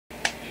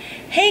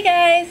Hey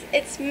guys,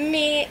 it's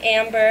me,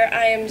 Amber.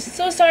 I am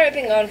so sorry I've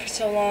been gone for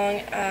so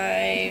long.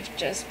 I've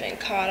just been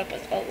caught up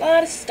with a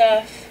lot of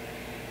stuff.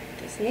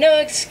 There's no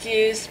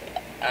excuse,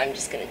 but I'm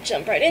just going to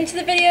jump right into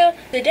the video.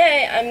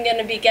 Today I'm going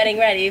to be getting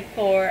ready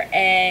for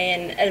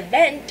an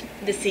event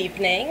this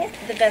evening.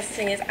 The best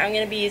thing is I'm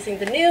going to be using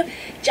the new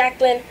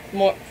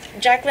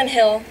Jaclyn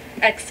Hill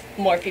X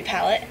Morphe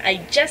palette. I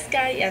just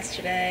got it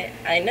yesterday.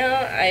 I know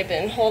I've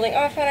been holding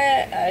off on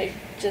it. I've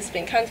just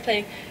been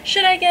contemplating,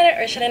 should I get it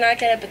or should I not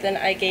get it, but then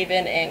I gave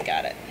in and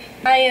got it.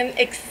 I am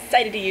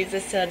excited to use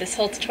this, so this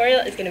whole tutorial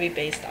is going to be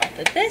based off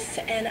of this,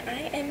 and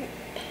I am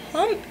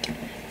pumped.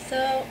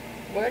 So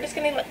we're just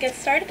going to get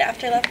started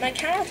after I left my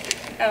cat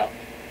out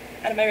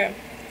of my room.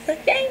 So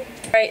yay!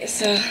 Alright,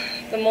 so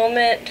the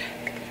moment,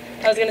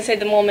 I was going to say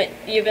the moment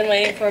you've been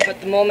waiting for,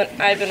 but the moment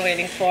I've been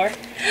waiting for,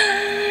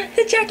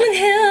 the Jaclyn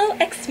Hill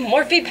X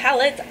Morphe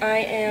palette. I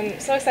am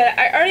so excited.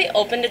 I already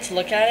opened it to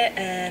look at it,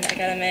 and I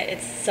gotta admit,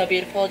 it's so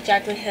beautiful.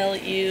 Jaclyn Hill,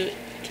 you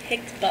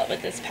kicked butt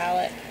with this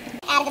palette.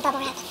 Out of the bubble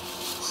wrap.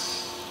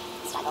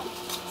 Struggle.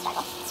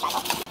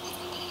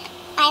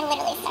 I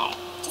literally start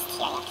just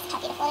tearing up how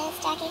beautiful it is,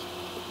 Jaclyn.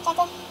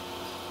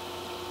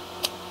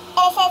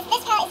 And it says,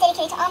 this palette is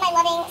dedicated to all my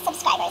loving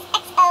subscribers.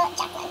 XO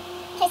Jaclyn.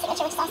 Her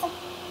signature, which is awesome.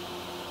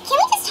 Can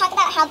we just talk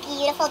about how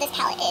beautiful this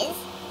palette is?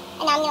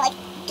 And now I'm gonna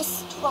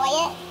destroy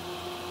it.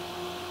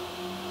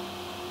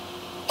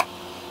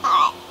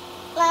 Alright.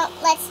 Well,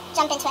 let's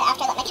jump into it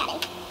after I let my cat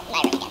in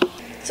my room again.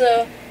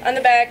 So on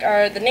the back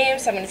are the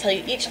names, so I'm going to tell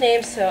you each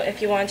name, so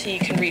if you want to, you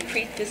can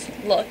recreate this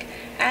look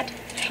at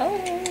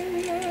home.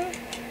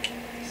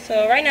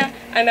 So right now,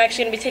 I'm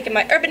actually going to be taking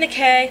my Urban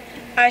Decay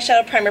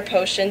Eyeshadow Primer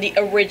Potion, the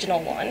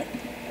original one.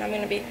 And I'm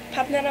going to be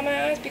popping that on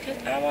my eyes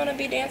because I want to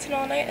be dancing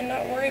all night and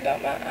not worry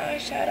about my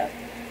eyeshadow.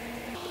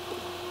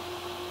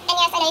 And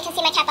yes, I know you can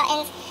see my cat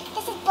buttons.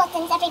 This is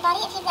Buttons, everybody,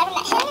 if you've never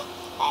met him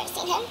or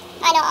seen him.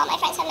 I know all my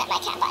friends have met my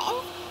cat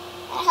Buttons.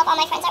 And I hope all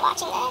my friends are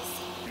watching this.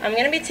 I'm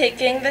going to be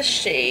taking the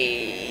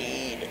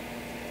shade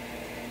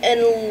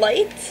in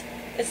Light.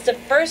 It's the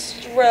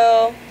first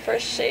row,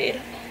 first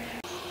shade.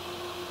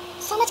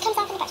 So much comes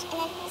off in the brush, and then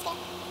I'm just gonna...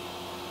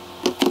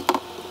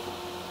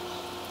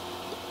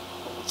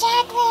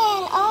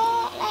 Jaclyn!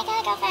 Oh my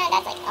god, girlfriend.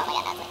 That's like, oh my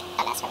god, that's like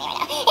a mess for me right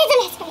now. It's a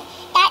mess for me.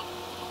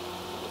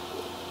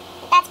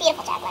 That's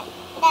beautiful, Jaclyn.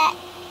 That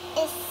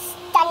is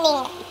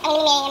stunning. I'm gonna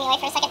be manning anyway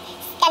for a second.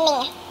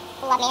 Stunning.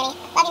 Love Manny.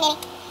 Love you,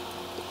 Manny.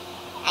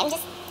 I'm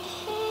just...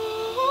 I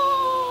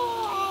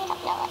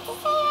don't know what to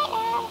say right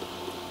now.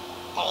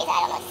 The reason I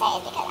don't know what to say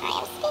is because I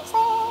am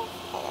speechless.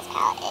 Because this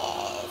palette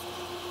is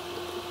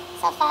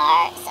so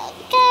far so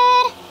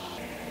good.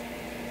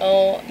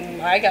 Oh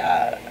my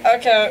god.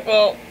 Okay,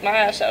 well, my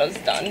eyeshadow is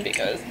done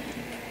because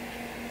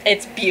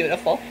it's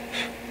beautiful.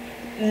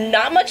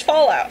 Not much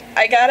fallout.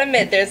 I gotta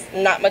admit, there's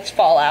not much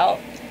fallout.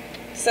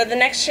 So the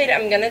next shade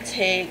I'm gonna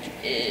take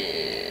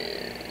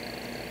is...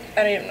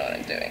 I don't even know what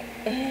I'm doing.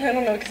 I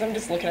don't know, because I'm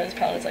just looking at this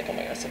palette. It's like, oh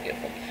my god, so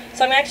beautiful.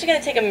 So I'm actually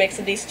gonna take a mix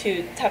of these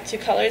top two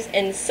colors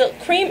in Silk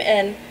Cream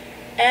and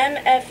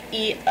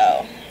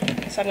MFEO.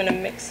 So I'm gonna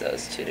mix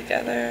those two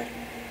together.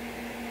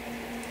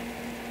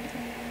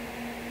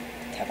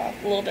 Tap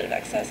off a little bit of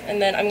excess,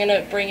 and then I'm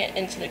gonna bring it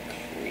into the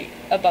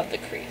above the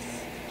crease.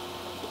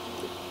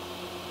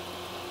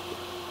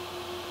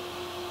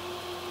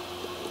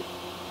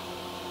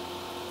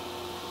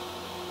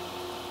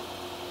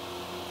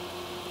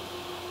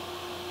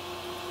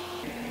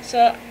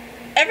 So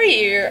every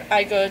year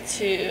I go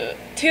to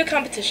 2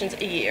 competitions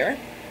a year,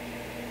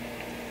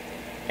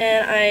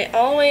 and I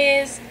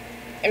always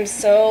am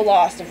so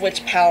lost of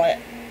which palette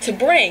to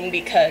bring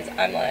because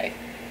I'm like,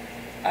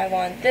 I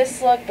want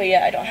this look, but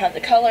yeah, I don't have the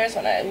colors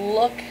when I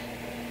look,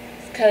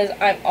 because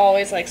I'm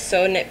always like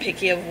so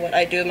nitpicky of what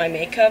I do with my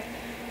makeup.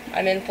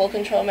 I'm in full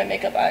control of my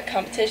makeup at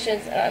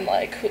competitions, and I'm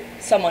like,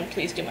 someone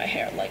please do my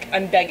hair. Like,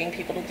 I'm begging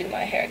people to do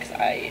my hair because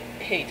I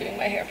hate doing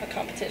my hair for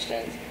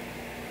competitions.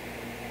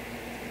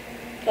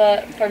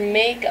 But for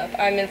makeup,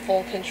 I'm in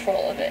full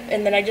control of it.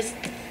 And then I just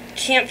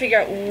can't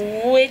figure out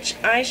which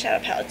eyeshadow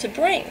palette to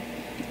bring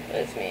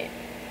with me.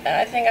 And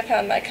I think I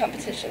found my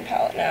competition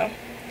palette now.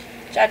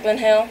 Jaclyn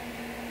Hill,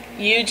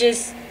 you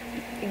just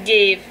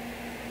gave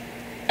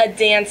a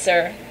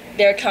dancer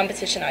their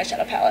competition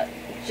eyeshadow palette.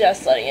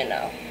 Just letting you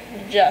know.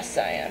 Just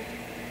saying.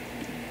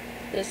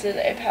 This is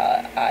a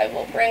palette I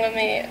will bring with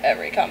me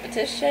every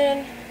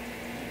competition.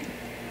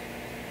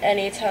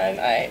 Anytime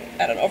I'm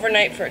at an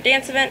overnight for a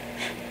dance event.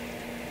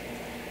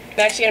 I'm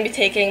actually going to be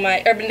taking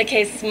my Urban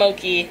Decay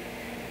Smoky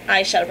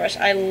eyeshadow brush.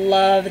 I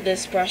love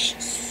this brush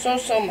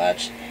so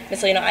much.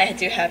 Just so you know, I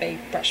do have a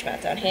brush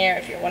mat down here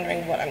if you're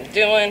wondering what I'm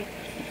doing.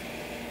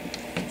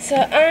 So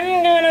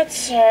I'm going to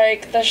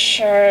take the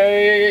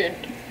shade,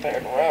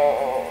 third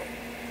row,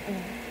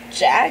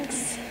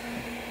 Jags.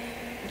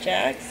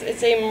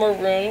 It's a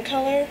maroon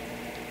color.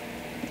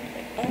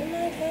 Oh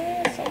my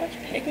god, so much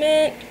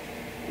pigment.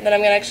 Then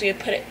I'm going to actually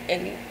put it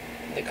in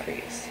the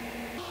crease.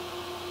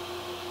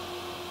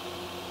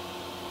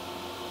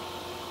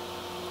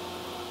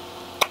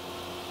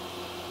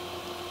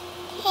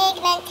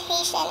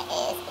 pigmentation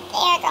is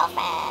there,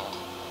 girlfriend.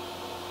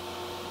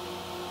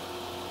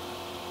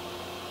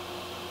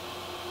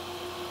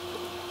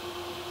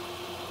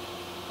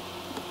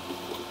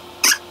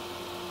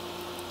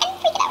 And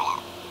freak it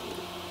out.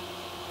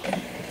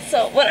 So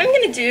what I'm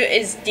going to do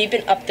is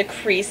deepen up the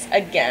crease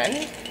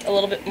again a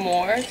little bit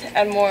more to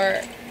add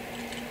more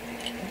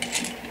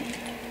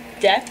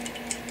depth.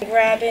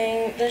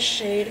 Grabbing the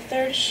shade,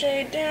 third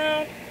shade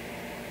down.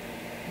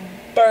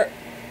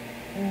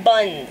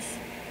 Buns.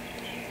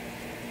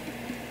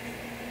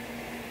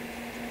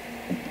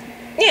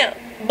 Yeah,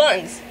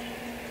 buns.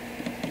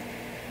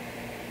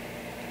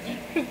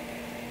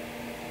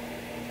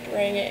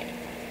 Putting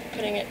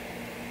it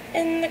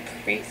in the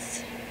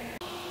crease.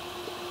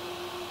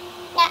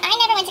 Now, I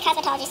never went to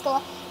cosmetology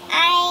school.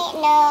 I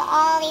know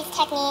all these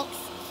techniques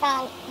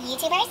from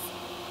YouTubers.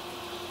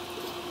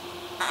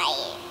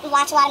 I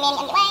watch a lot of Manny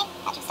MWA,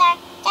 Patrick Star,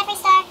 Jeffree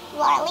Star,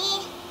 Laura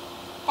Lee,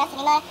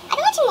 Bethany Mota. I've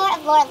been watching more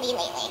of Laura Lee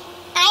lately.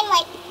 I'm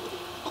like,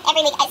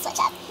 every week I switch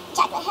up.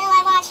 Jaclyn Hill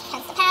I watch,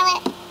 hence the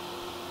palette.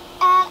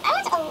 I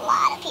watch a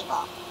lot of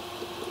people.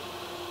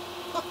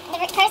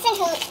 The person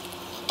who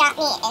got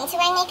me into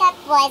wearing makeup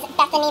was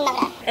Bethany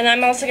Mota. And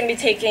I'm also going to be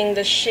taking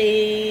the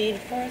shade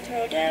for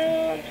throw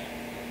down.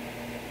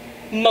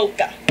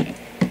 Mocha.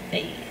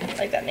 Hey, I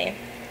like that name.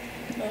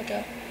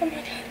 Mocha. Oh my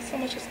god, so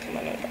much has come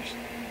on my brush.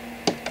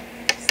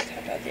 Just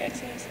tap out the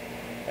excess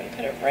and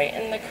put it right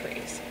in the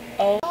crease.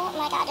 Oh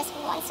my god, just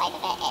one swipe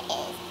of it, it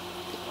is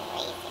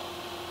crazy.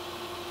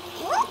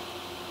 What?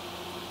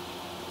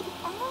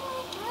 Oh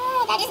my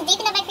god, that just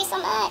deepened up my crease so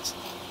much.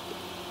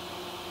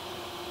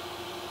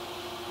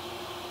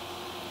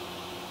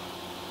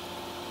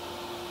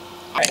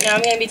 Alright, now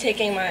I'm going to be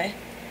taking my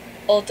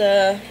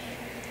Ulta,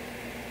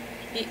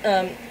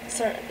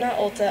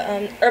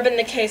 Urban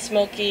Decay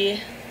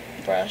Smoky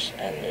brush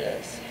and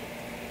just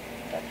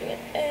buffing it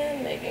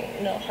in,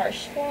 making no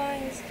harsh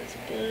lines, just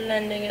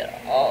blending it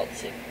all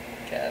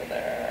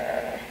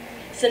together.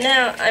 So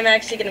now I'm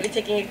actually going to be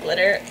taking a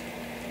glitter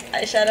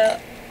eyeshadow,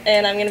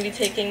 and I'm going to be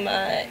taking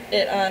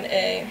it on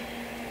a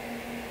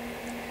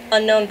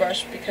unknown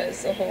brush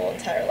because the whole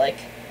entire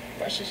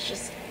brush is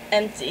just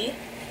empty.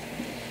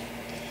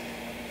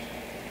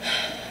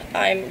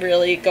 I'm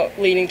really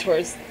leaning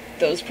towards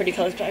those pretty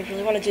colors, but I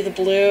really want to do the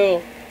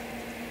blue.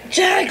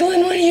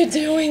 Jaclyn, what are you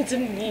doing to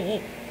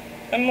me?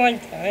 I'm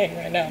like dying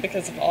right now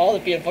because of all the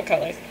beautiful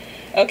colors.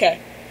 Okay.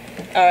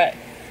 Alright.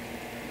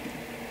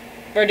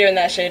 We're doing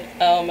that shade.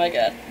 Oh my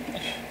god.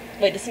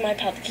 Wait, this is my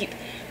palette to keep.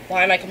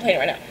 Why am I complaining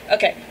right now?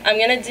 Okay, I'm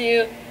going to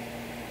do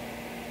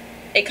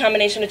a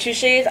combination of two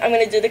shades. I'm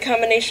going to do the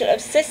combination of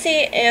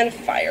Sissy and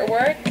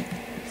Firework.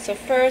 So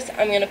first,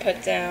 I'm going to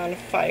put down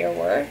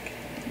Firework.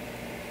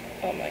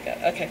 Oh my god.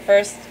 Okay,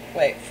 first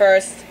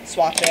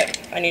swatch it.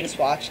 I need a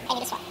swatch. I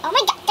need a swatch. Oh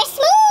my god, they're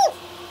smooth!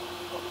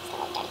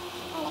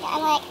 Oh my god,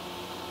 I'm like...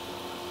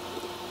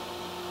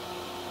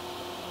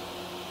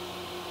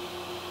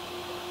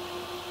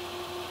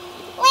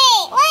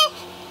 Wait, what?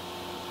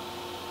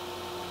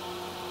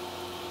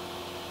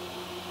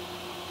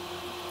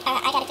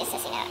 I gotta do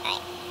Sissy now.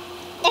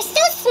 They're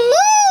so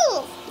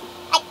smooth!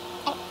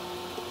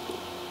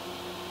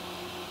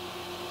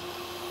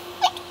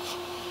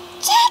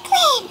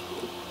 Jaclyn!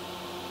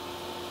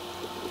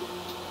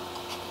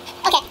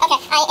 Okay,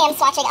 I am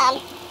swatching,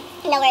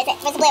 no, where is it?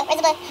 Where's the blue? Where's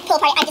the blue? Pool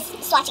party. I'm just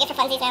swatching it for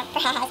funsies now, for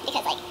ha-has,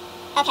 because,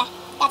 okay,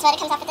 that's what it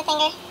comes off with the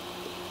finger.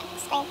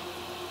 Spring.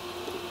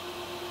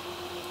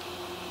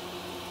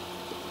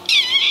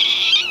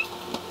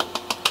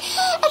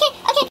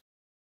 Okay.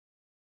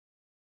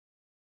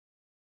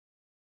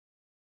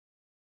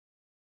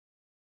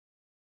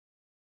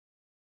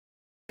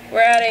 We're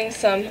adding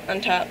some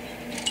on top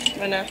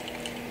right now.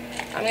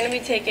 I'm going to be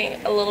taking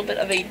a little bit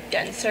of a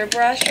denser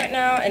brush right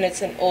now, and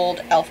it's an old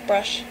e.l.f.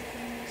 brush.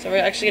 So we're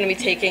actually going to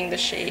be taking the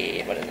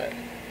shade, what is it?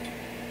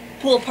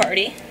 Pool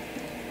Party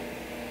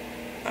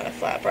on a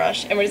flat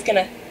brush, and we're just going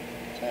to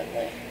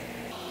gently.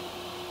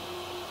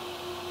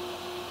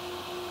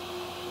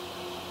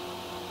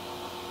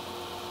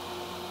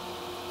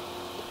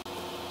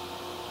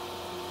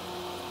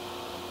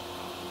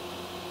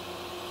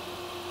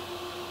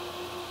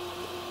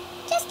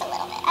 Just a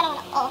little bit. I don't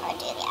want to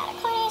overdo the outer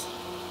corners.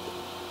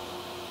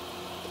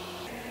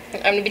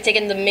 I'm going to be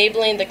taking the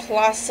Maybelline The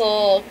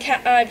Colossal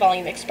Cat Eye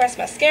Volume Express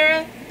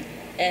Mascara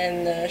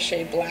and the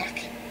shade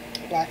Black.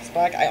 Black is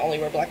black. I only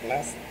wear black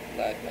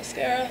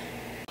mascara.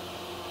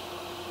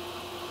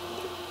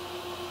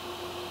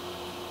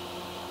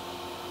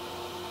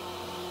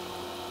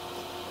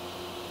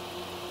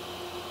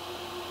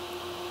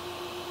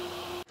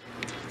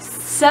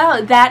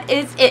 So that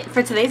is it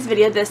for today's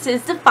video. This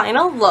is the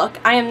final look.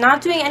 I am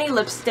not doing any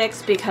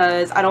lipsticks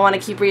because I don't want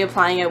to keep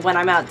reapplying it when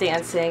I'm out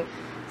dancing.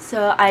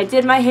 So I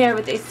did my hair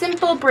with a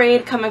simple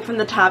braid coming from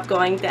the top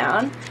going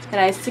down, and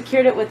I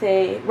secured it with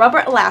a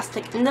rubber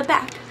elastic in the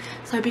back.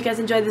 So I hope you guys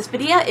enjoyed this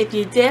video. If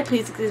you did,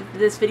 please give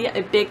this video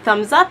a big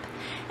thumbs up,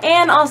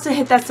 and also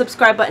hit that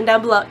subscribe button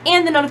down below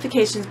and the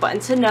notifications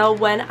button to know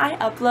when I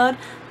upload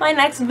my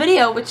next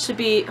video, which should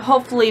be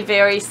hopefully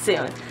very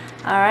soon.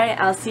 Alright,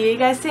 I'll see you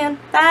guys soon.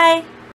 Bye!